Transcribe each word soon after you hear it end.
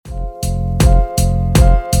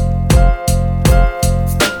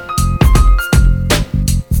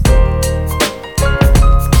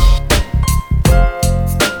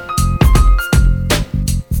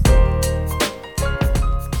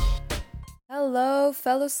Hello,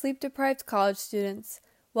 fellow sleep-deprived college students.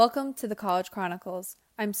 Welcome to the College Chronicles.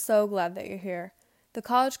 I'm so glad that you're here. The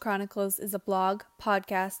College Chronicles is a blog,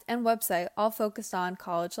 podcast, and website all focused on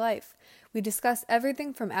college life. We discuss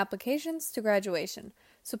everything from applications to graduation.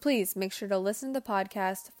 So please make sure to listen to the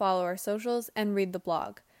podcast, follow our socials, and read the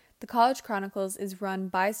blog. The College Chronicles is run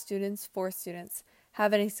by students for students.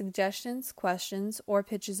 Have any suggestions, questions, or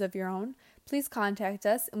pitches of your own? Please contact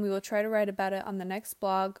us and we will try to write about it on the next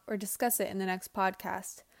blog or discuss it in the next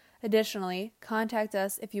podcast. Additionally, contact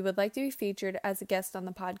us if you would like to be featured as a guest on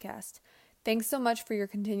the podcast. Thanks so much for your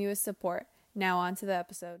continuous support. Now on to the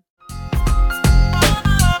episode.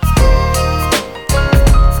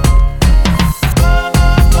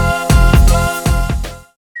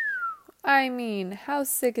 I mean, how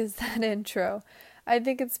sick is that intro? I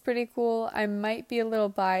think it's pretty cool. I might be a little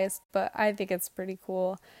biased, but I think it's pretty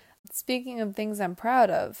cool. Speaking of things I'm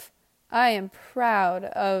proud of, I am proud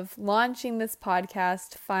of launching this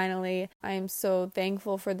podcast finally. I am so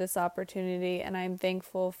thankful for this opportunity, and I'm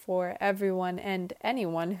thankful for everyone and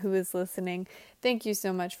anyone who is listening. Thank you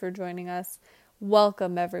so much for joining us.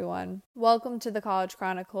 Welcome, everyone. Welcome to the College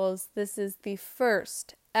Chronicles. This is the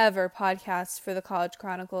first ever podcast for the College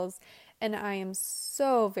Chronicles, and I am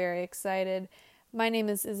so very excited. My name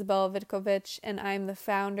is Isabella Vitkovich, and I am the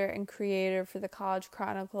founder and creator for the College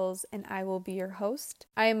Chronicles, and I will be your host.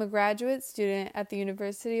 I am a graduate student at the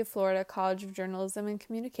University of Florida College of Journalism and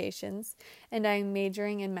Communications, and I am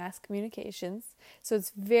majoring in mass communications, so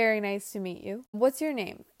it's very nice to meet you. What's your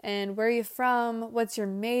name, and where are you from? What's your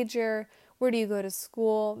major? Where do you go to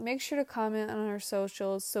school? Make sure to comment on our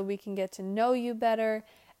socials so we can get to know you better.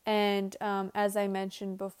 And as I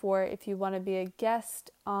mentioned before, if you want to be a guest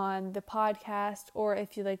on the podcast or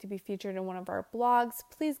if you'd like to be featured in one of our blogs,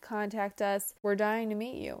 please contact us. We're dying to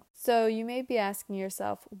meet you. So you may be asking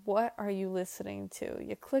yourself, what are you listening to?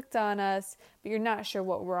 You clicked on us, but you're not sure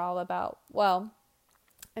what we're all about. Well,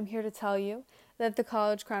 I'm here to tell you that the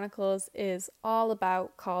College Chronicles is all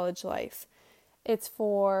about college life. It's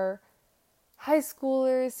for high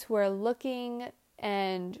schoolers who are looking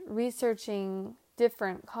and researching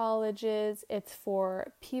different colleges. It's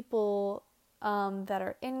for people that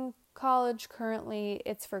are in college currently.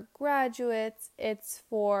 It's for graduates. It's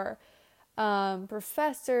for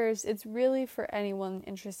professors. It's really for anyone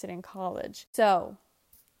interested in college. So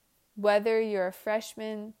whether you're a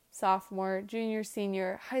freshman, sophomore, junior,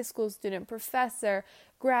 senior, high school student, professor,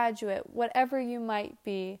 graduate, whatever you might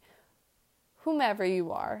be, whomever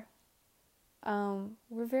you are,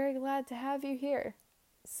 we're very glad to have you here.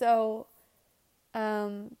 So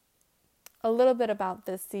a little bit about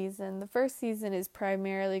this season. The first season is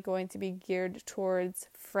primarily going to be geared towards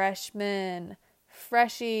freshies.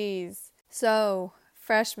 So,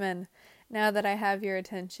 freshmen, now that I have your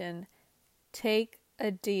attention, take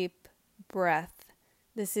a deep breath.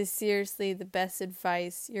 This is seriously the best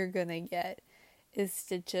advice you're gonna get, is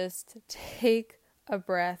to just take a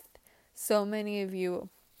breath. So many of you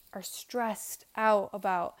are stressed out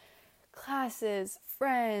about classes,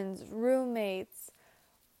 friends, roommates,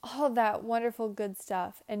 all that wonderful good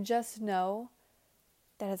stuff. And just know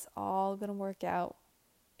that it's all going to work out.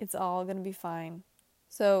 It's all going to be fine.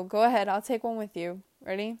 So go ahead. I'll take one with you.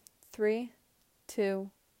 Ready? 3, 2,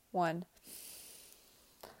 1.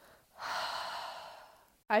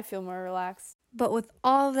 I feel more relaxed. But with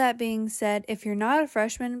all of that being said, if you're not a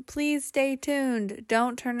freshman, please stay tuned.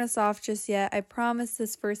 Don't turn us off just yet. I promise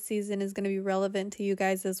this first season is going to be relevant to you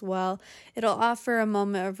guys as well. It'll offer a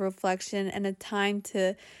moment of reflection and a time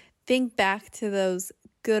to think back to those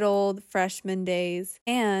good old freshman days.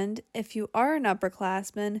 And if you are an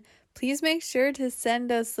upperclassman, please make sure to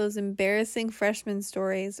send us those embarrassing freshman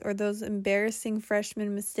stories or those embarrassing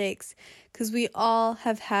freshman mistakes, because we all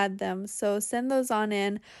have had them. So send those on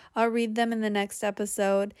in. I'll read them in the next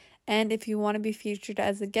episode. And if you want to be featured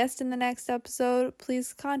as a guest in the next episode,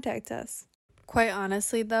 please contact us. Quite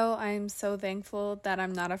honestly, though, I am so thankful that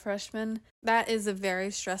I'm not a freshman. That is a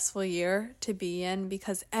very stressful year to be in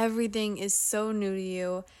because everything is so new to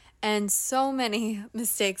you. And so many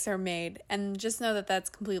mistakes are made, and just know that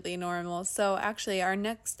that's completely normal. So actually, our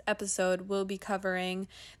next episode will be covering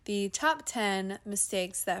the top 10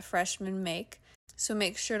 mistakes that freshmen make. So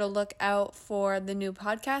make sure to look out for the new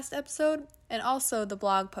podcast episode and also the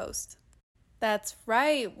blog post. That's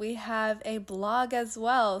right, we have a blog as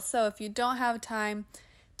well. So if you don't have time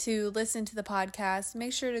to listen to the podcast,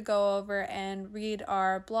 make sure to go over and read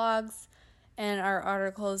our blogs and our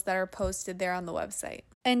articles that are posted there on the website.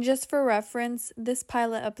 And just for reference, this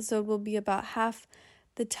pilot episode will be about half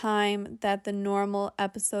the time that the normal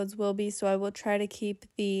episodes will be, so I will try to keep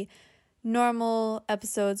the normal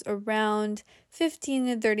episodes around 15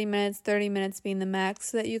 to 30 minutes, 30 minutes being the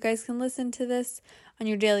max, so that you guys can listen to this on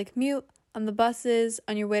your daily commute, on the buses,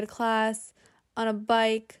 on your way to class, on a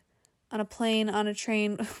bike, on a plane, on a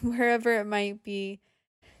train, wherever it might be.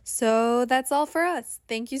 So that's all for us.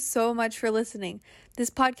 Thank you so much for listening. This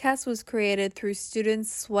podcast was created through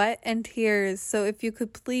students' sweat and tears. So if you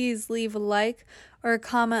could please leave a like or a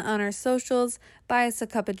comment on our socials, buy us a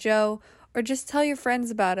cup of joe, or just tell your friends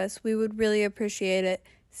about us, we would really appreciate it.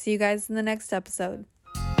 See you guys in the next episode.